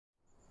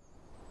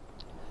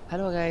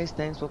Hello guys,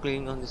 thanks for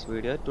clicking on this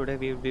video. Today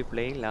we will be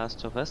playing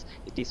Last of Us.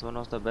 It is one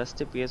of the best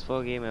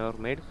PS4 game ever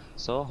made,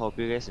 so hope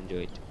you guys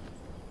enjoy it.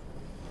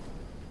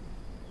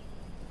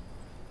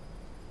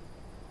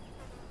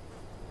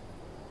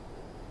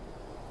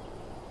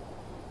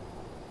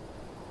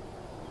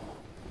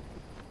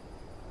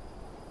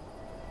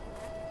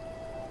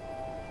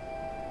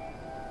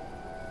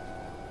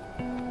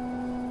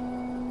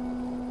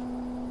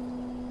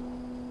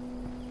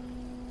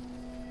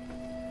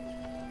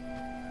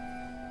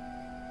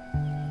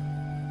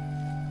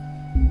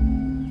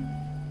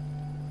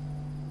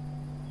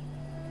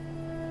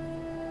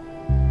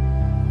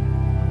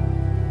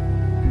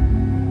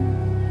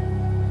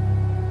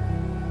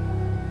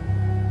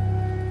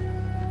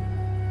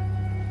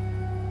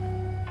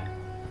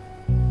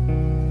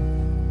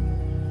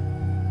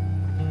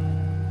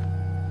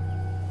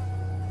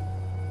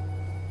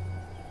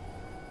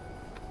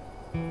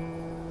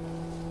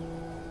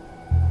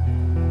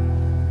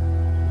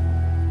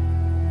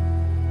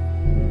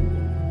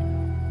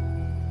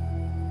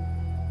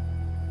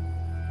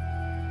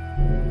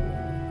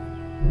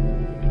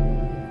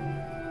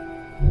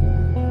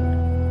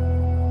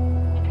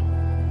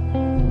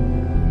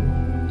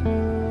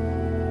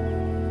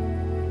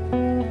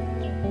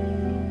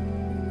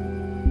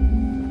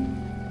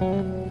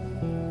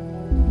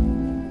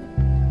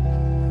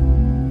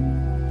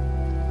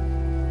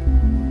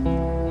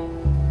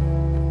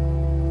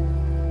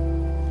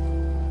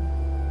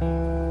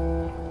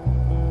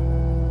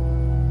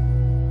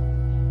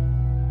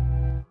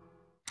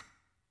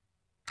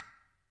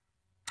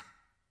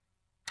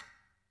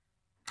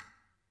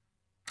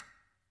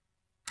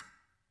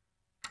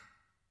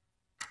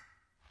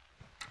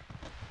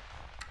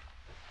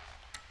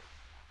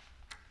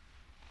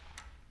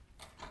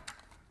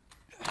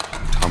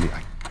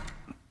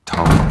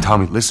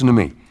 Tommy, listen to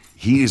me.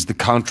 He is the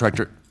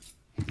contractor.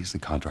 He's the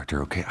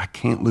contractor, okay? I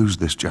can't lose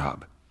this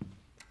job.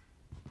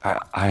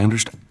 I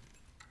understand.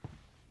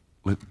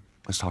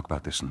 Let's talk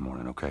about this in the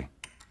morning, okay?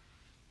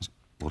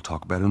 We'll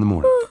talk about it in the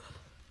morning.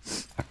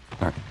 All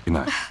right, good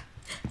night.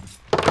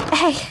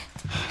 Hey.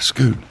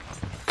 Scoot.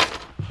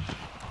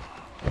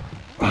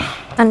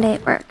 Monday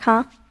at work,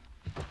 huh?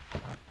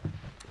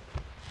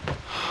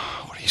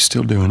 What are you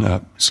still doing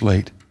up? It's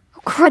late. Oh,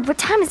 crud, what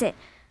time is it?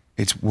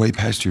 It's way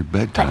past your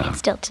bedtime. But it's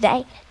still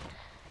today.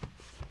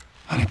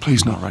 Honey,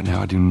 please not right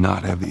now. I do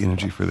not have the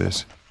energy for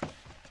this.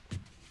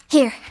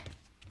 Here,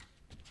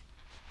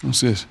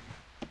 What's this?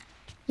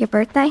 your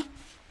birthday?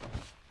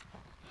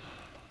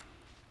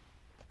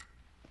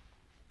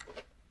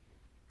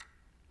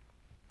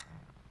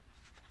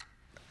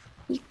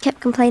 You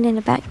kept complaining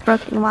about your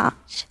broken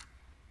watch.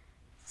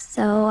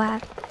 So I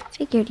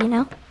figured,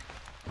 You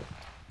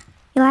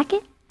like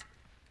it?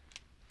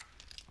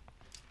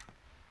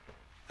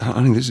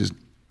 Honey, it's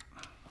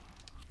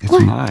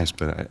What? nice,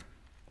 but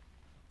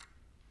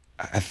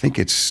I think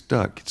it's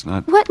stuck. It's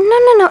not. What?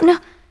 No.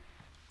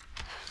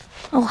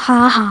 Oh,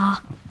 ha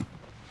ha.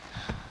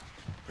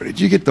 Where did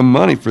you get the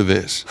money for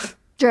this?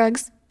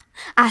 Drugs.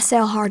 I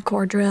sell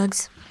hardcore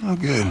drugs. Oh,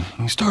 good.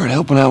 You started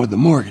helping out with the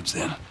mortgage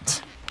then.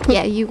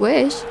 Yeah, you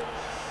wish.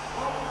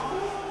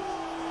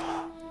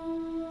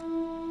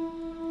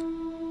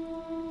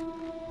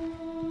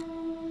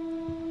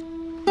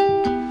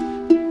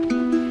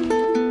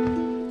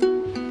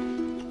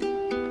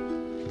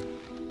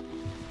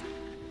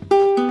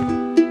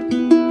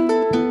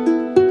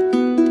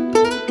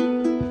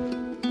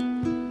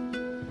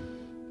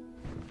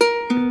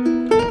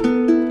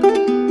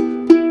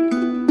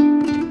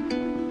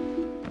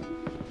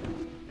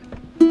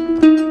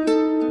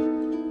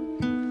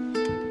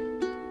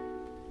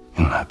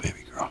 Good night,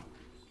 baby girl.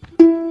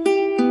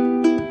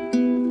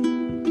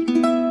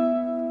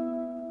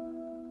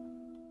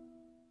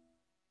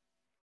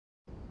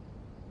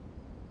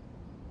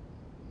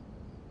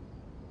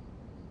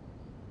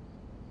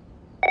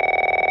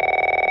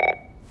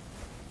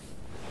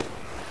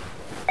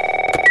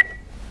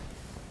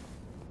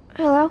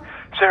 Hello?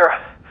 Sarah,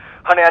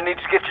 honey, I need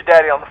to get your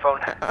daddy on the phone.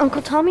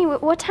 Uncle Tommy,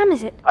 what time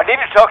is it? I need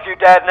to talk to your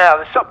dad now.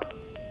 There's something.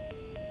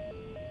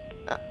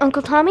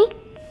 Uncle Tommy?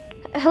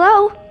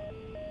 Hello?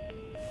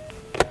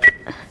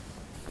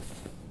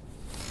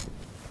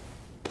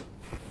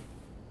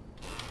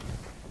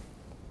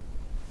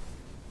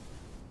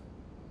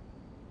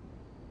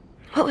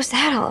 What was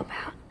that all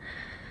about?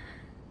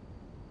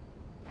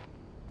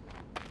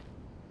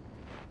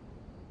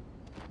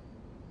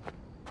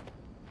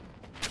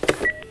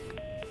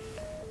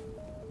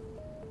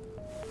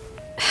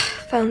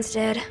 Phone's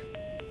dead.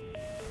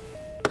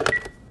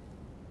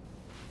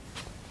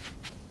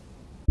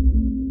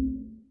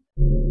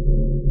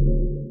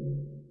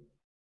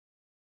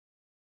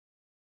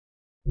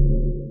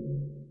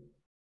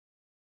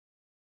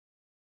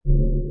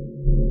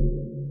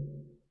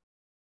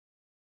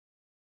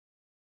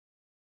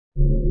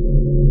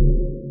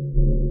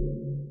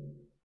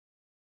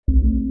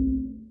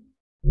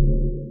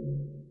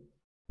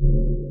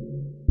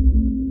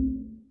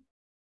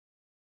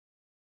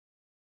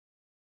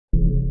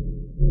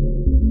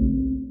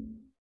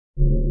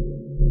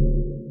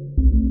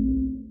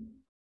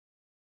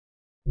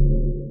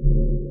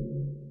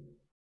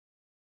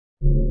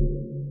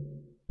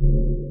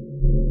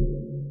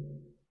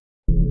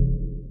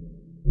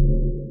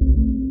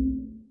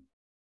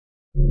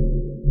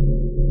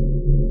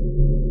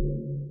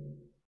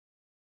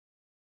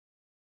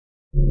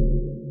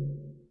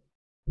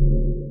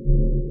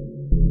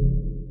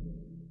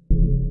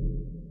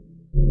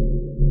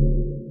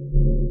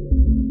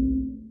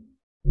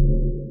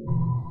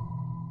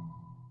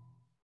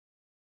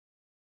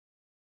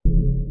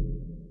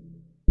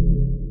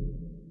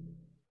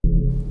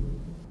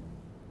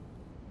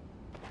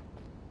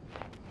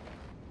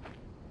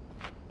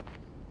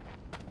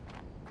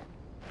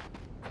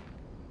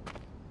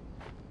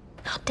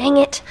 Dang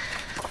it.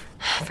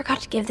 I forgot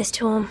to give this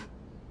to him.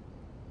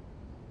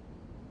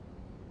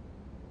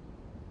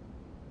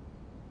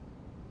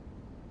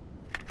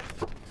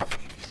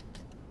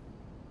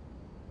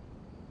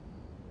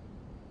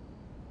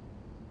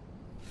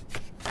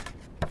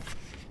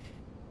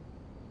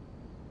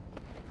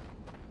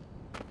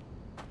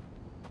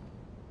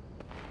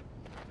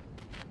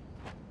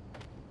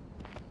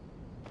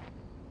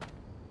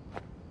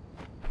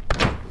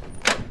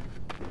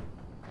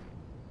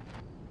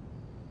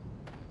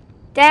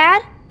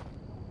 Dad?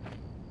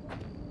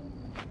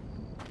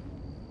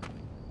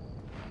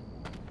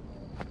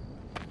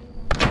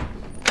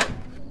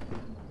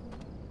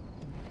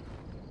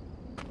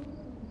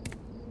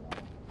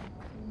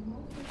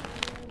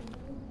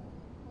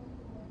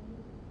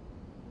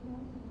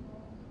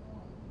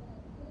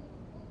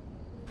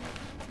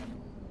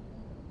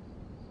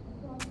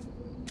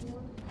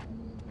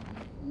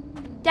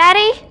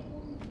 Daddy?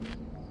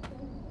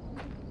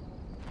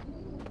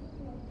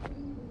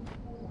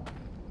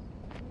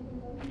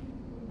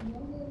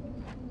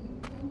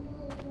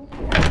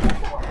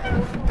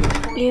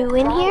 You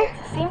in here?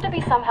 Seem to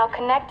be somehow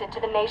connected to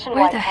the Where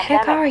nationwide the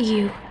pandemic. heck are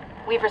you?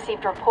 We've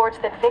received reports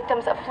that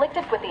victims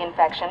afflicted with the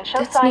infection show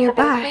That's signs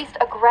nearby. of increased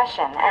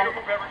aggression, and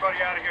Move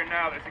everybody out of here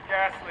now. There's a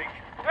gas leak.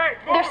 Hey,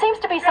 move! there seems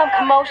to be some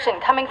commotion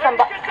coming from.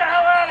 Get the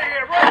hell out of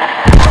here,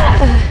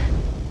 right?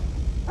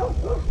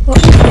 What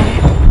was that?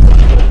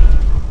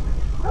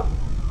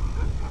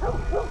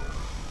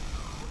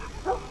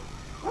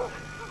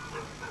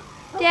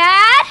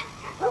 Dad?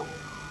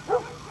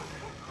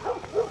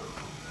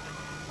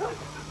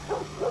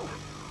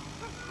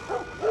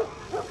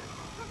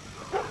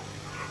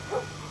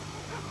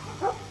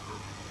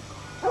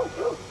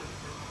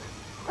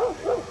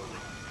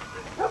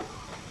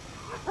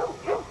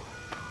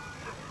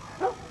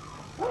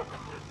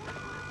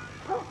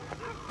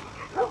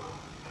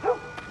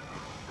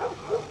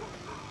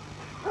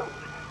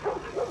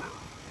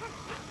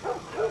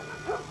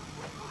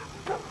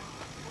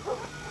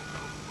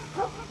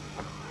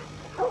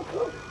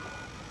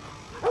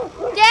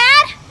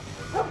 Dad?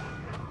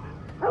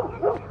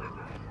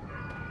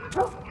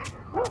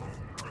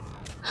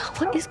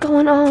 What is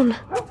going on?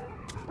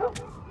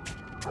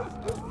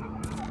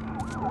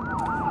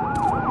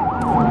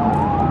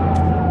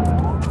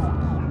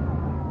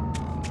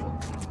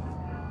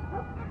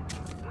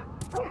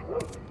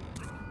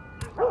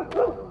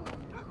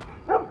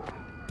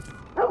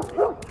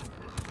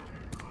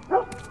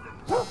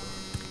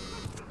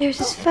 There's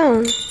his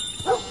phone.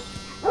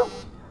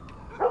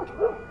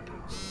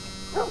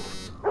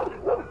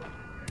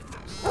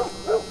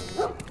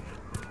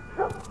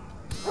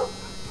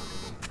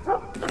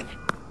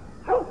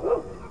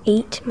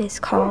 Eight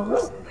missed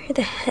calls. Where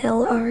the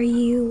hell are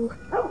you?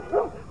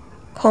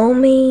 Call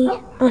me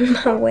on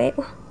my way.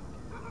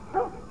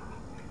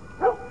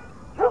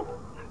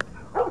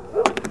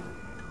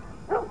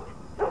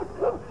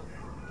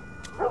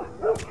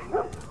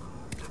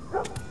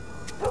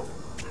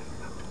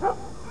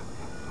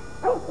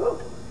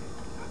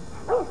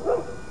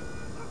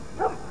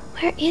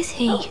 Where is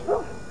he?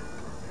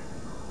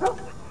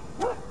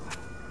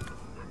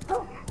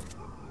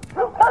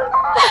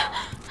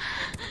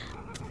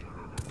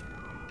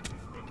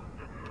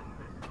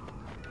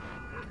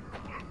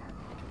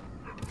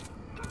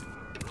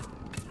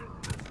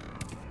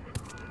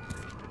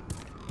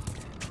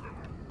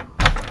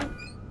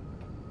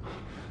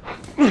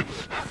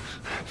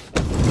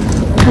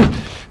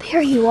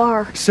 There you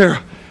are.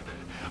 Sarah,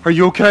 are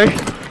you okay?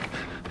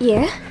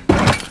 Yeah?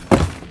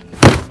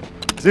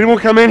 Does anyone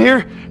come in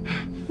here?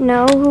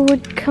 No, who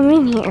would come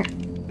in here?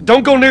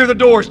 Don't go near the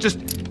doors. Just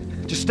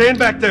stand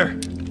back there.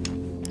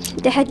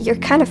 Dad, you're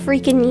kind of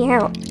freaking me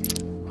out.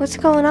 What's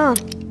going on?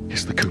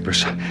 It's the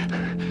Coopers.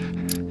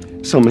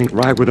 Something ain't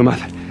right with them. I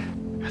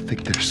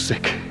think they're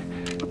sick.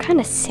 What kind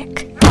of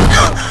sick?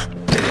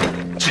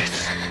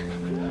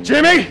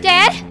 Jimmy!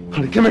 Dad?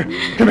 Honey, come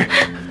here. Come here.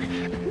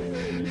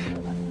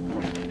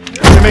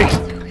 Jimmy!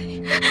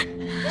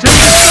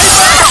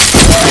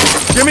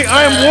 Jimmy,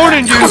 I am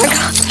warning you!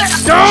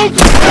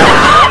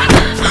 Don't!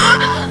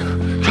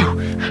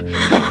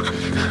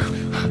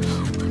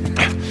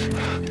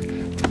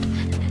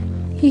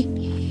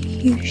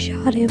 You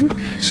shot him.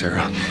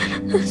 Sarah,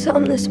 I saw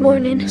him this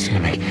morning. listen to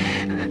me.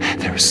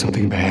 There is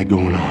something bad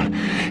going on,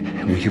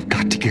 and we have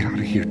got to get out of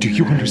here. Do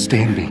you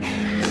understand me?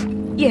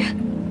 Yeah.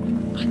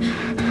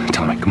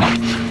 Tommy, come on.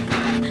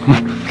 Come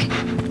on.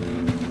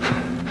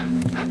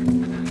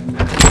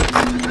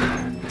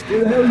 Where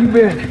the hell you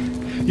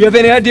been? You have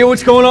any idea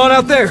what's going on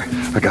out there?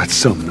 I got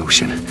some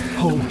notion.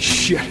 Holy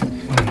shit.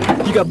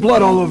 You got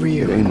blood all over It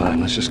you. ain't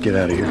mine. Let's just get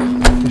out of here.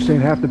 You're saying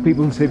half the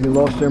people in Sydney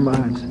lost their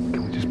minds.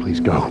 Can we just please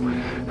go?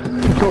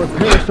 Some sort of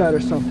parasite or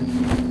something.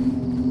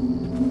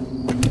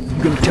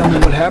 You gonna tell me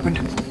what happened?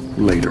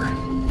 Later.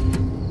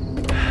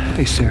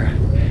 Hey, Sarah.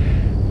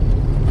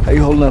 How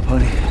you holding up,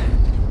 honey?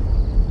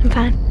 I'm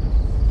fine.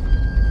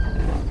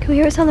 Can we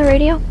hear us on the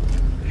radio?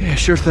 Yeah,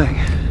 sure thing.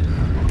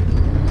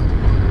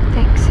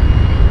 Thanks.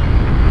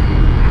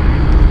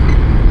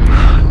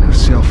 No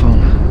cell phone.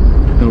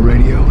 No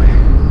radio.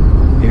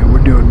 The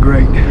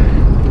great.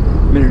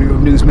 A minute ago,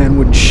 newsman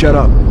wouldn't shut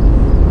up.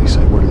 They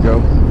said where to go?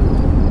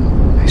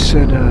 They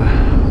said,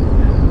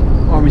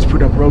 Army's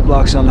put up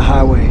roadblocks on the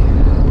highway.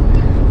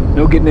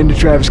 No getting into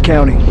Travis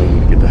County. We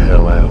need to get the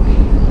hell out.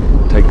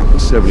 Take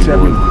 71.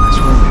 71, that's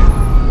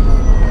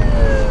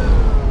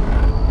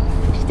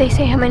where Did they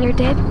say how many are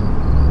dead?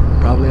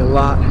 probably a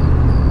lot.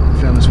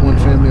 Found this one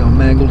family all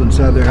mangled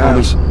inside their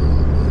house.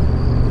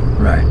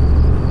 Right.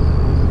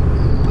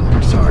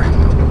 I'm sorry.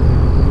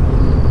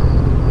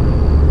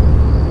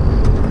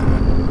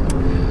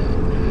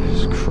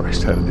 Jesus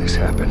Christ, how did this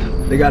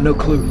happen? They got no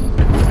clue.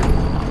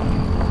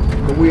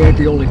 But we ain't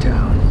the only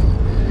town.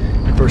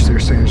 At first they were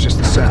saying it's just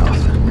the south.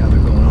 Now they're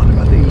going on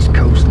about the east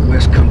coast, the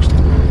west coast.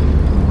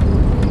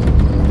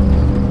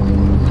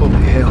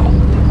 Holy hell.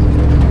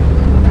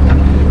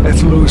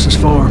 That's Lewis's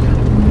farm.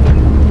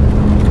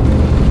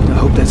 I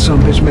hope that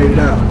sumbitch made it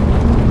out.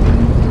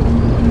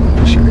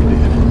 Sure he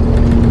did.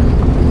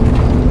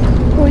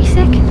 Were we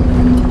sick?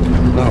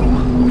 No,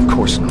 of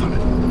course not.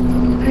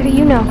 How do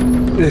you know?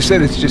 They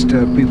said it's just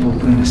people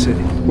in the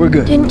city. We're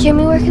good. Didn't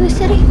Jimmy work in the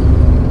city?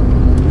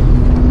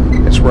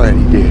 That's right,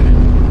 he did.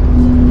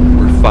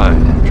 We're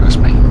fine, trust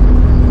me.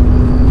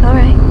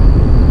 Alright.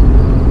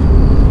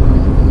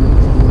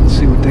 Let's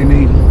see what they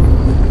need.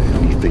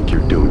 What do you think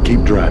you're doing?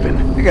 Keep driving.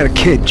 They got a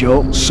kid,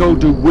 Joel. So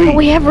do we. But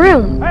we have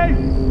room. Hey!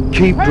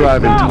 Keep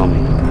driving, stop!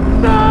 Tommy.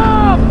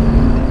 Stop!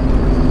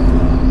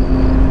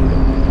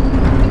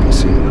 I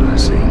see what I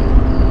see.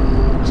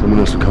 Someone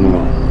else will come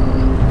along.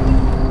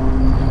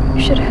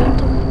 You should have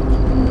helped him.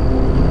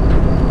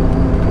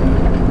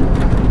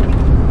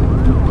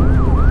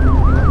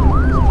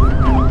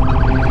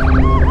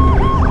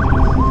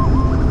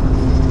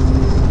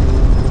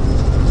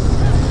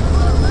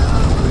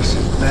 This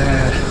is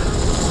bad.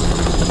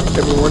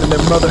 Everyone and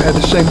their mother had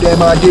the same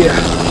damn idea.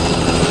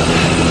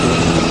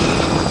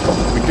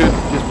 We could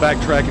just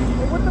backtracking.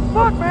 What the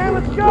fuck, man?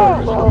 Let's go!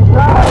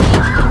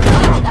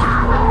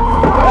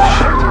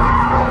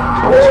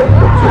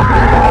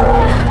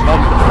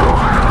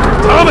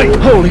 Tommy!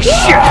 Holy shit!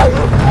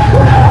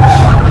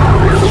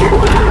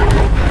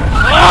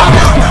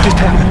 What just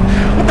happened?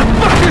 What the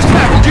fuck just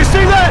happened? Did you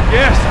see that?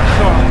 Yes, I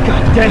saw it.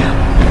 God damn.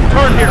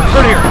 Turn here,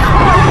 turn here.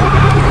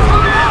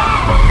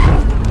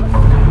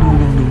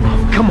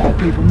 Come on,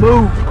 people,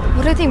 move.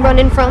 What are they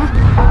running from?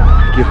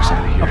 Get us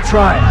out of here. I'm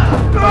trying.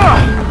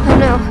 Oh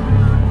no.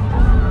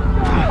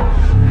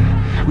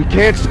 We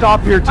can't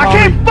stop here, Tommy. I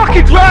can't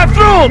fucking drive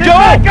through them, Joe!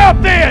 Back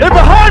up then! They're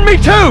behind me,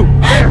 too!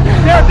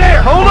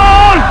 There! Hold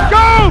on!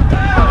 Go!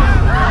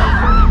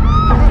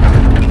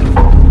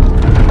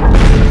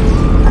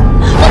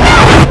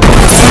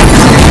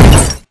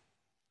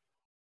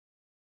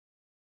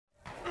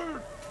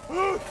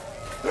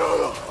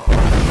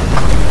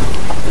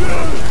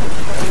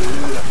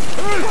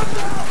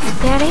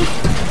 Daddy?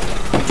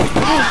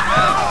 Hey!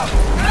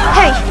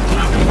 Hey!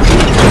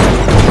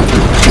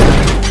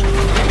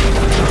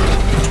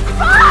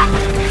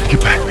 Get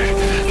back, man.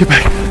 Get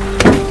back.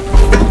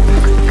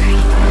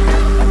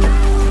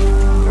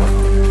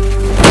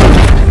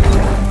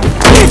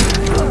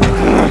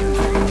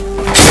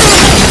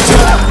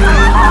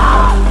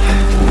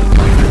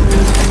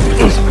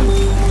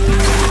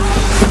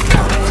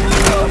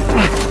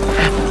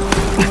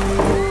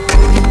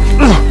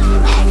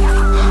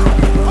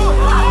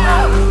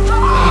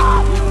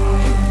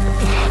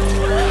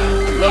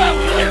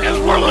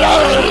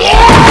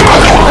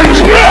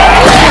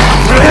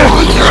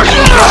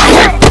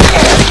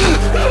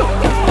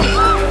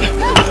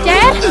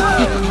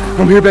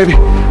 I'm here, baby.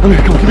 I'm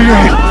here. Come on, give me your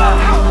hand.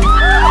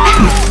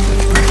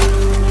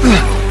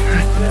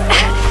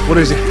 What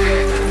is it?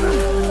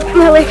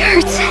 My leg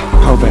hurts.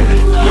 How bad?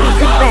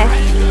 Bad.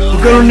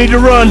 We're gonna need to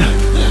run.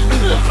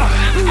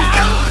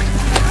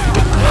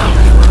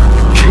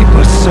 Keep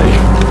us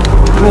safe.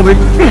 Come on, baby.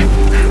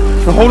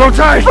 Now hold on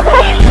tight.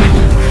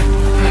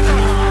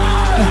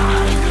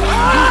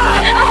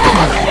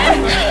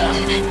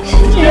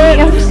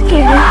 Daddy, I'm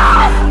scared.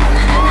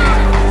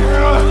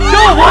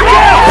 Joe, watch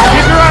out!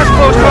 Keep your eyes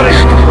closed, buddy.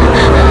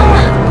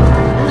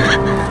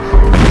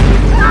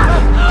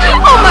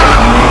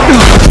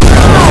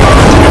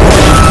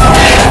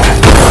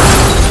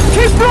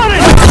 Keep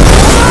running!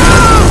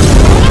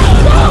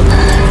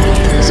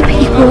 Those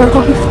people are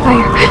on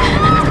fire.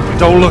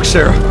 Don't look,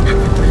 Sarah.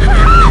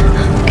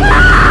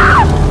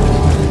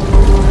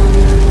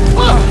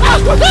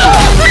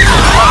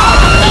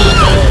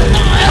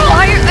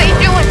 Why are they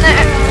doing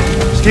that?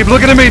 Just keep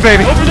looking at me,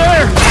 baby. Over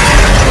there!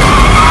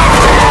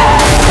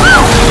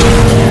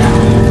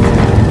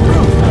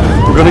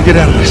 We're gonna get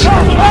out of this. I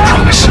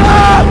promise.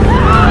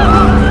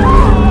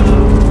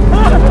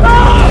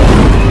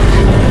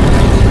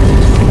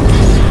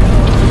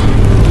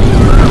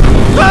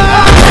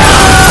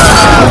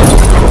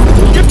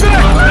 Get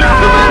back! There's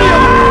too many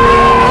of them!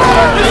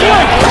 This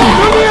way!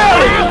 Through the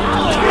alley!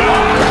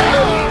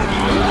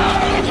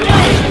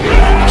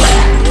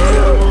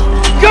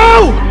 Go!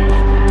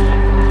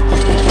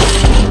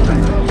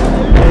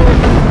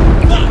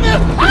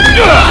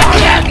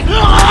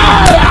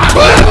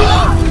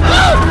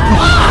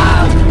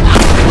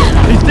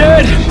 He's dead!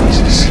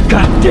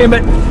 damn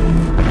it!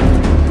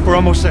 We're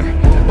almost there.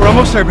 We're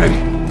almost there, baby.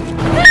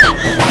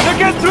 They're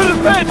getting through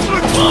the fence!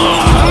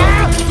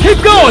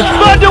 Keep going!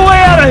 Find your way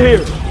out of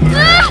here!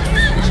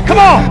 Come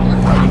on!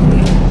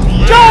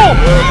 Joel!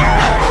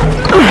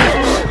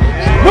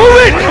 Move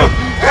it!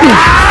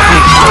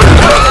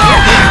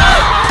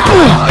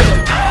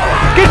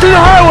 Get to the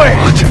highway!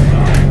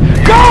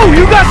 Go!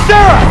 You got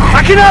Sarah!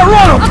 I can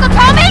outrun him! Uncle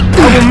Tommy? I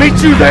will meet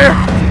you there!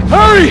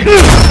 Hurry!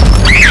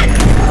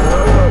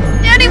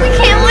 Daddy, we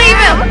can't leave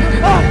him!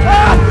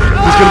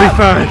 He's gonna be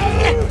fine.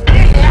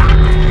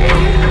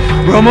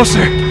 We're almost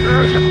there.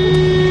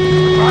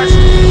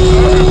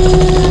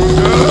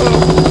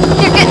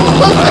 You're getting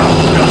closer!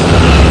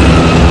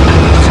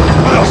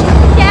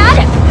 Dad?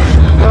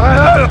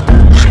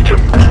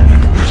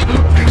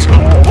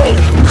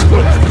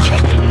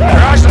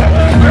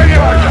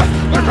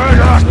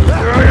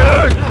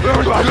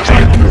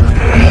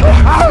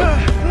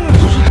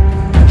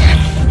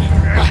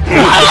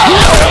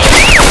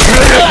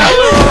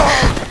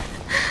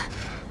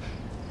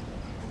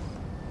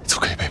 It's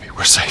okay, baby.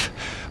 We're safe.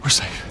 We're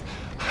safe.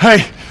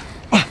 Hey,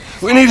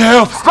 we need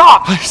help.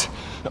 Stop! Please.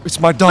 It's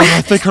my daughter.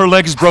 I think her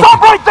leg is broken.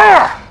 Stop right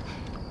there!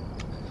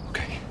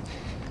 Okay.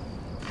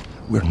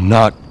 We're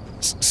not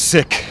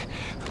sick.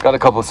 Got a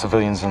couple of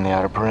civilians on the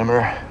outer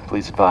perimeter.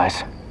 Please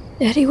advise.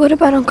 Daddy, what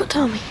about Uncle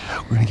Tommy?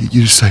 We're gonna get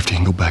you to safety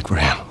and go back for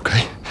him,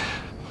 okay?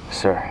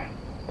 Sir,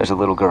 there's a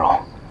little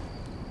girl.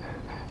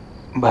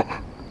 But...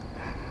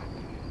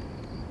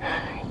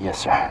 Yes,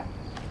 sir.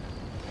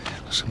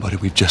 Somebody,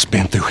 we've just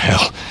been through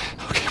hell.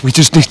 Okay, we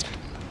just need...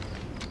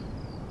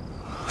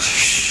 Oh,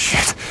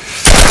 shit.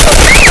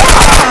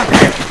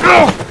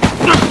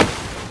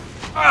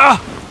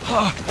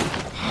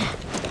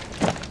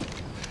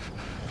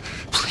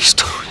 Please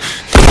don't.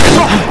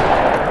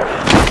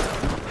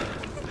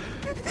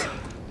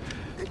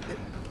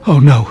 Oh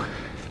no.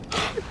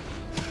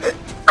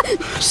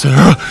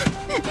 Sarah.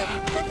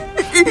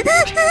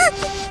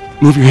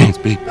 Move your hands,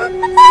 baby.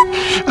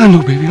 I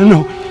know, baby, I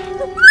know.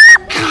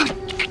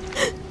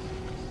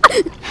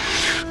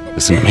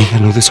 Listen to me, I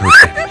know this hurts,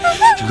 baby.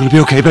 You're gonna be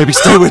okay, baby.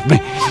 Stay with me.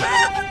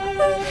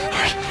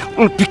 Alright, I'm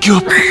gonna pick you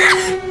up.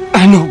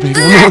 I know,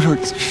 baby, I know it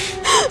hurts.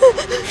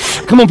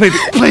 Come on, baby,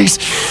 please.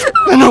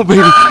 I know,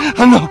 baby,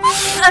 I know.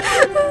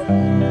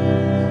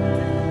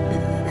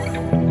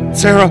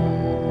 Sarah.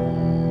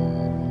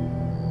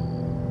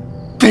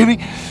 Baby.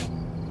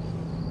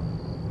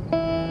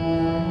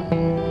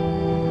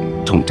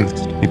 Don't do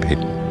this to me,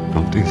 baby.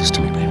 Don't do this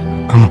to me, baby.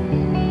 Come on.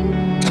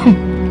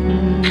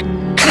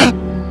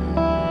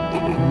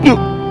 No.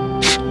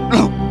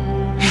 No.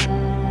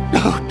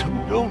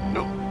 No,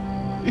 no,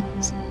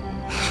 please.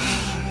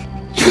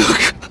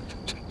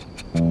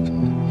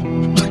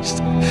 Please,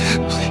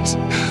 please,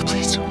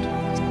 please don't do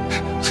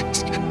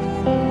this. Please.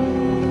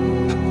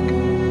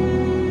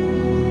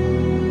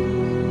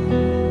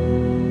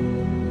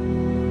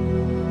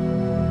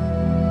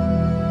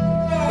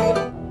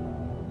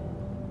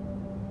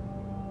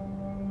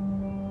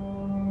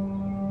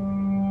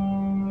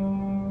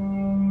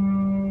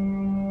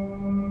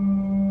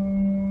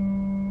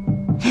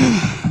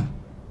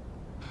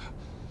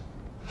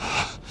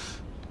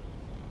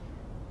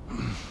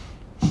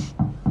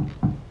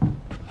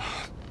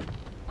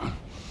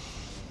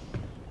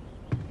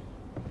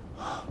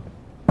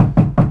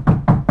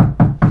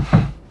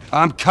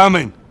 I'm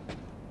coming.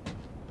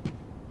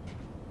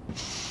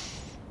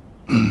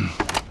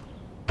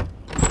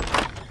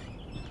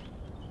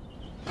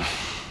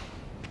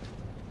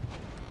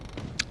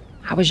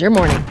 How was your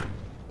morning?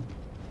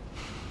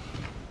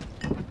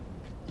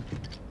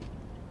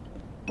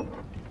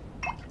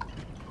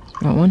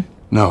 Want one?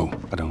 No,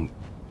 I don't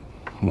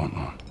want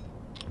one.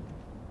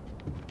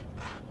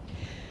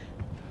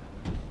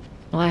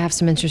 Well, I have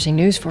some interesting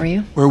news for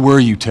you. Where were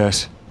you,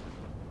 Tess?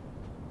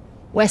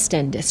 West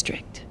End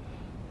District.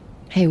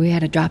 Hey, we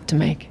had a drop to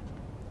make.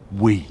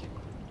 We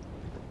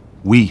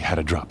had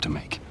a drop to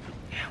make.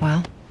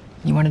 Well,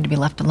 you wanted to be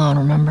left alone,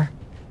 remember?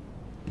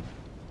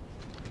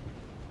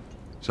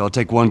 So I'll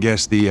take one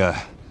guess. The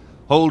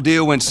whole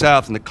deal went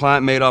south and the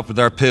client made off with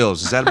our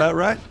pills. Is that about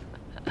right?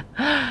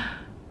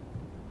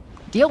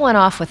 Deal went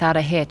off without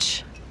a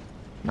hitch.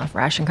 Enough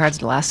ration cards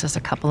to last us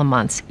a couple of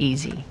months,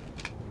 easy.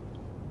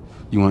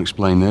 You want to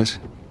explain this?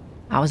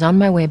 I was on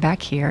my way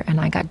back here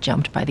and I got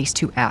jumped by these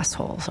two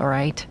assholes, all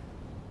right?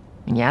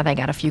 And yeah, they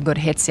got a few good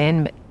hits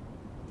in, but...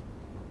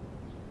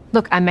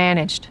 Look, I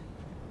managed.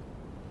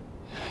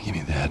 Give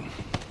me that.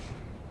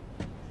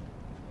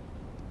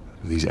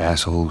 Are these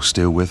assholes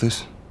still with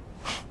us?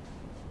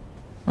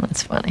 Well,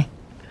 that's funny.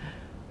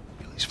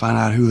 At least find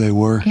out who they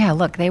were. Yeah,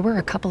 look, they were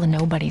a couple of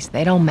nobodies.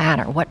 They don't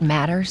matter. What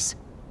matters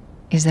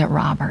is that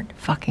Robert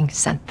fucking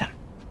sent them.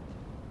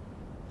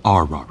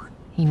 Our Robert.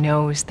 He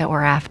knows that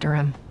we're after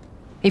him.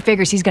 He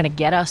figures he's gonna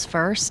get us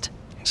first.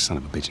 Son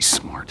of a bitch, he's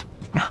smart.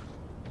 No.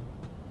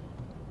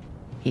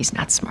 He's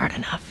not smart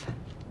enough.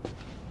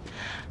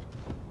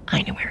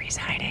 I know where he's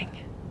hiding.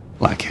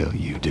 Like hell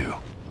you do.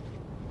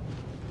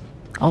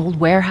 Old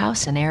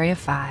warehouse in Area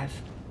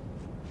 5.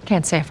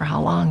 Can't say for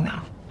how long, though.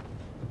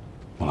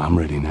 Well, I'm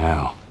ready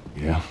now.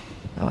 Yeah?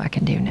 Oh, I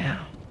can do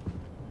now.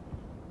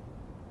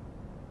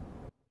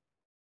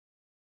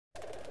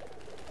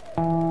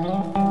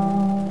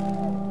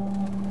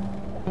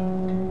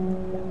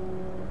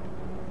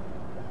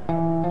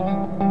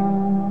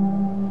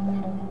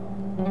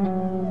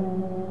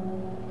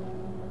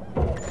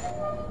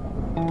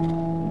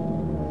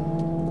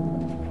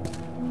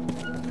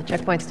 The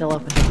checkpoint's still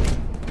open.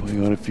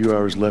 Only got a few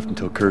hours left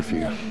until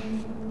curfew.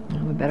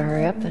 Well, we better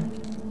hurry up then.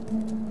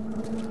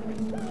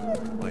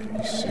 Wait, are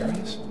you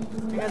serious?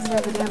 I got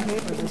served the damn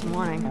papers this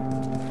morning.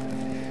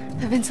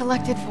 I've been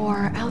selected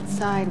for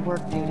outside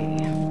work duty.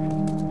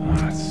 Oh,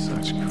 that's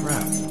such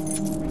crap.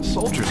 The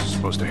soldiers are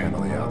supposed to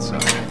handle the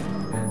outside.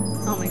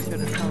 I'll make sure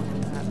to tell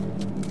them that.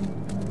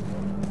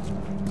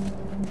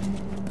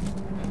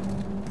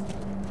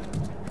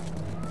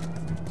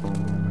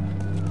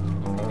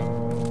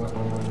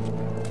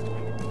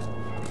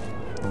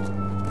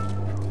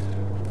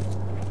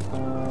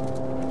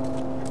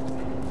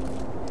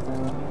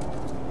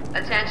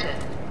 Attention.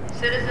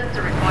 Citizens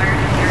are required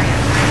to carry a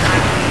red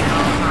ID at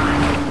all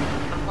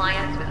times.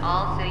 Compliance with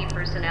all city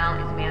personnel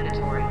is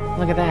mandatory.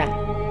 Look at that.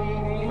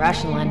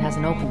 Ration line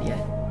hasn't opened yet.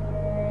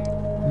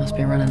 Must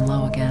be running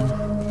low again.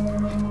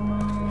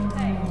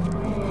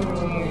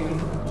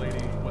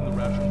 Lady, when the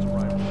rations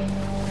arrive.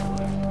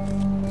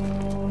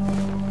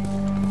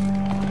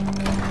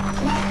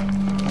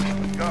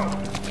 Go.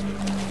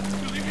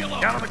 Leave me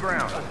alone. Down on the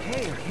ground.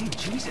 Okay,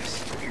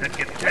 Jesus. Then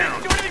get down. I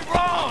didn't do anything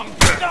wrong!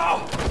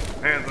 No!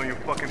 Hands on your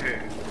fucking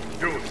head.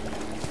 Do it.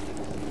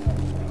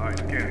 Alright,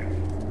 scan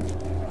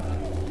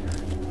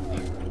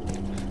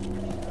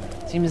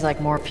it. Seems like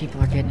more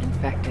people are getting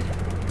infected.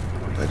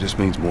 That just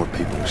means more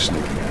people are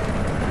sneaking out.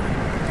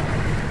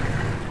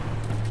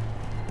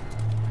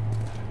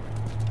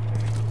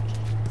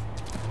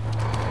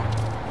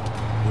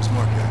 Where's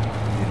Mark at?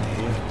 In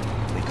here?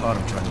 They caught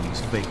him trying to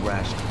use fake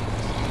rations.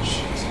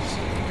 Jesus.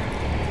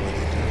 What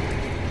they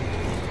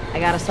do? I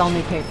got us all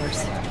new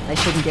papers. They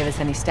shouldn't give us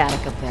any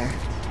static up there.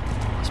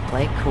 Just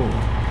play it cool.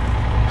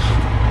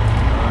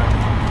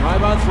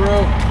 Drive on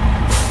through.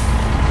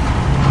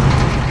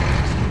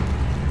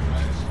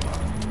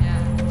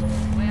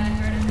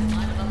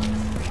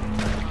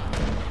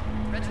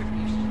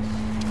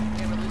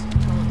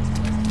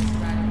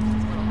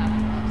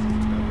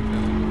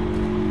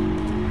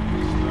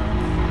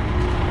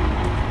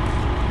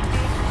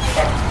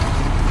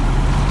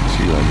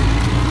 See you later.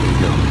 There you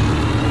go.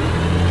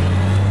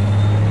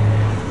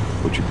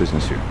 What's your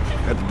business here?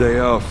 Got the day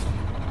off.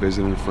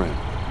 Visiting a friend.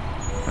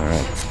 All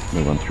right,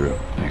 move on through.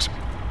 Thanks. Get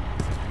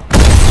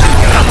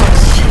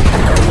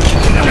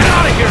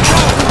out of here!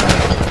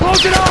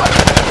 Close it up!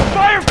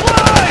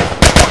 Firefly!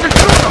 Fucking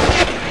shoot them!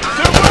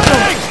 They're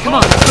running! Come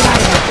on, let's get out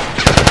of here.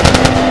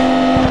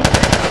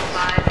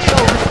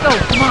 Let's go,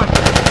 come on.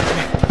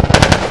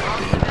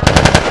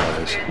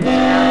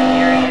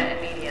 Area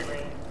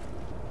immediately.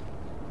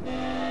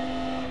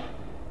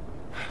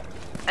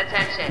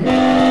 Attention.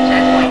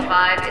 Checkpoint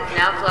 5 is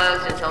now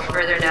closed until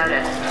further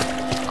notice.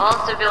 All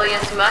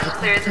civilians must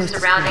clear the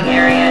surrounding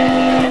area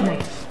immediately.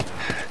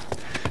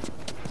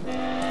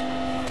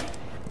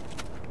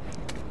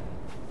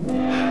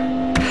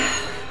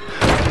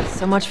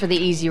 So much for the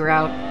easy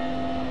route.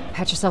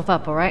 Patch yourself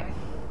up, all right?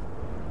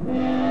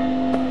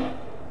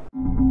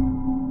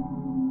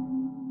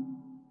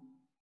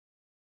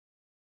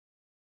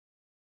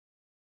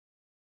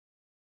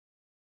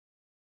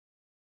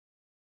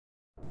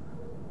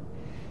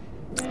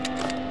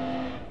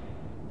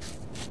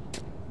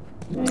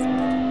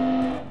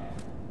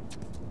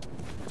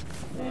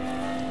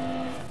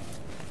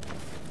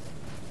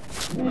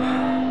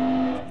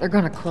 They're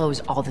gonna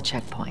close all the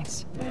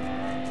checkpoints.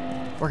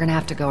 We're gonna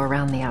have to go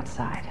around the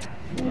outside.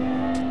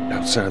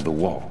 Outside the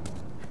wall.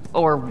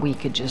 Or we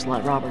could just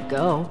let Robert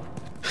go.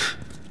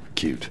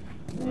 Cute.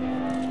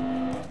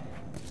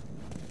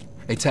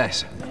 Hey,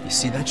 Tess, you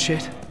see that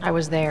shit? I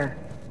was there.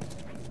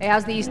 Hey,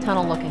 how's the east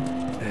tunnel looking?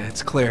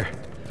 It's clear.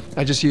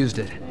 I just used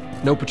it.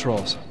 No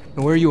patrols.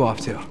 And where are you off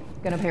to?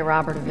 Gonna pay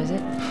Robert a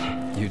visit?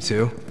 You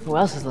too? Who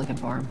else is looking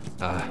for him?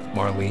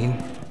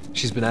 Marlene.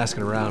 She's been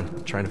asking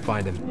around, trying to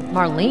find him.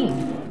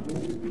 Marlene?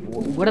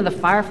 What do the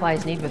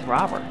Fireflies need with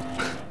Robert?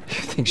 You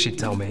think she'd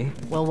tell me?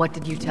 Well, what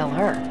did you tell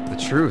her? The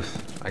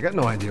truth. I got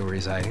no idea where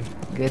he's hiding.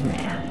 Good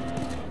man.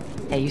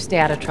 Hey, you stay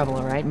out of trouble,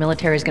 all right?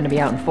 Military's gonna be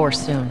out in force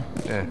soon.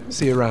 Yeah,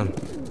 see you around.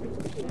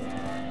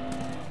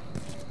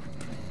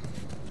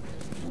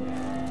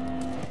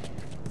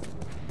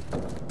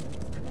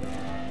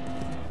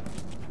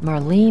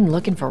 Marlene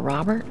looking for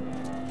Robert?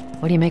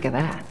 What do you make of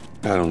that?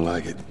 I don't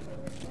like it.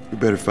 We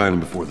better find him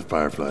before the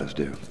Fireflies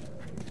do.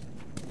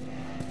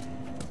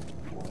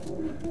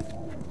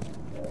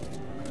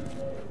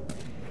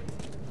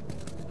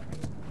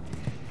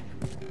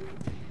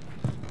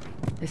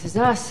 This is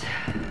us.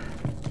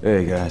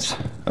 Hey guys,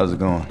 how's it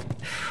going?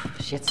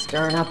 Shit's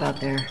stirring up out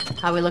there.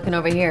 How we looking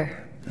over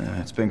here?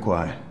 It's been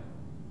quiet.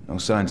 No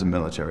signs of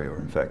military or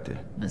infected.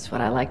 That's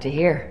what I like to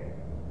hear.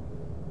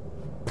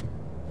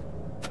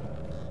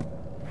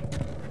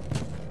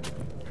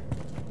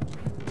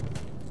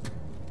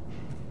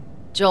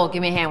 Joel,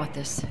 give me a hand with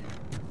this.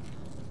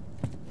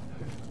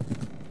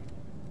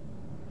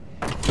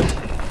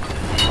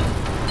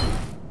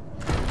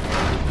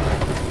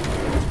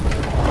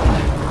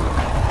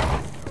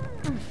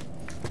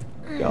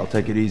 Y'all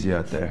take it easy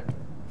out there.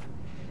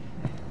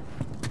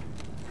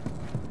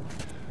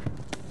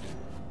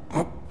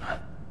 Oh,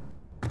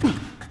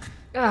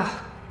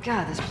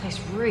 God, this place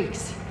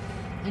reeks.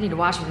 I need to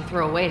watch what they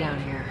throw away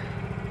down here.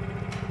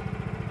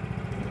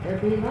 There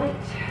be light.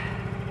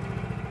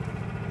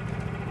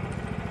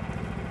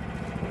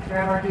 Let's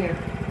grab our gear.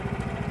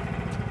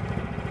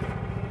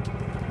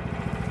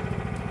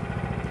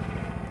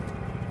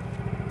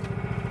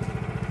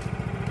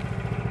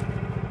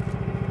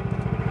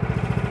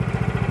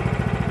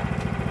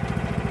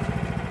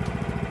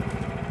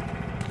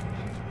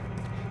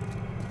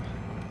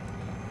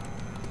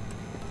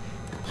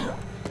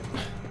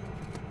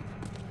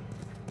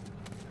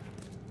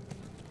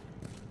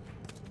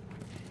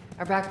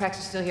 Our backpacks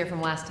are still here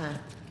from last time.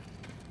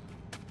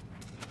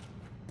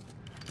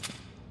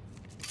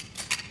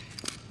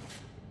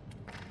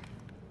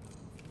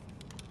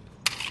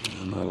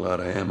 Not a lot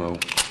of ammo.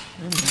 Make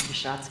your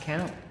shots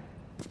count.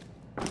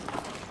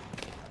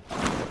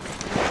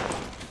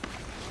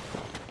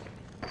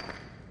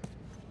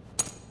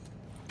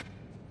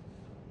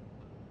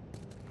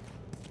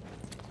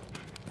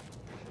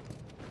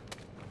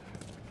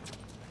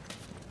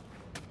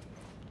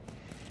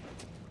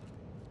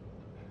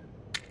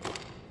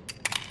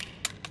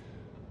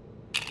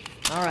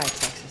 All right,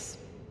 Texas.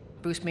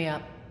 Boost me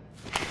up.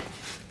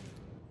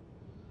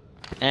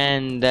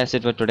 And that's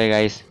it for today,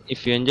 guys.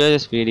 If you enjoyed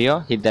this video,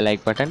 hit the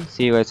like button.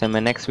 See you guys in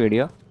my next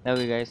video. Love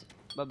you guys.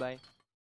 Bye bye.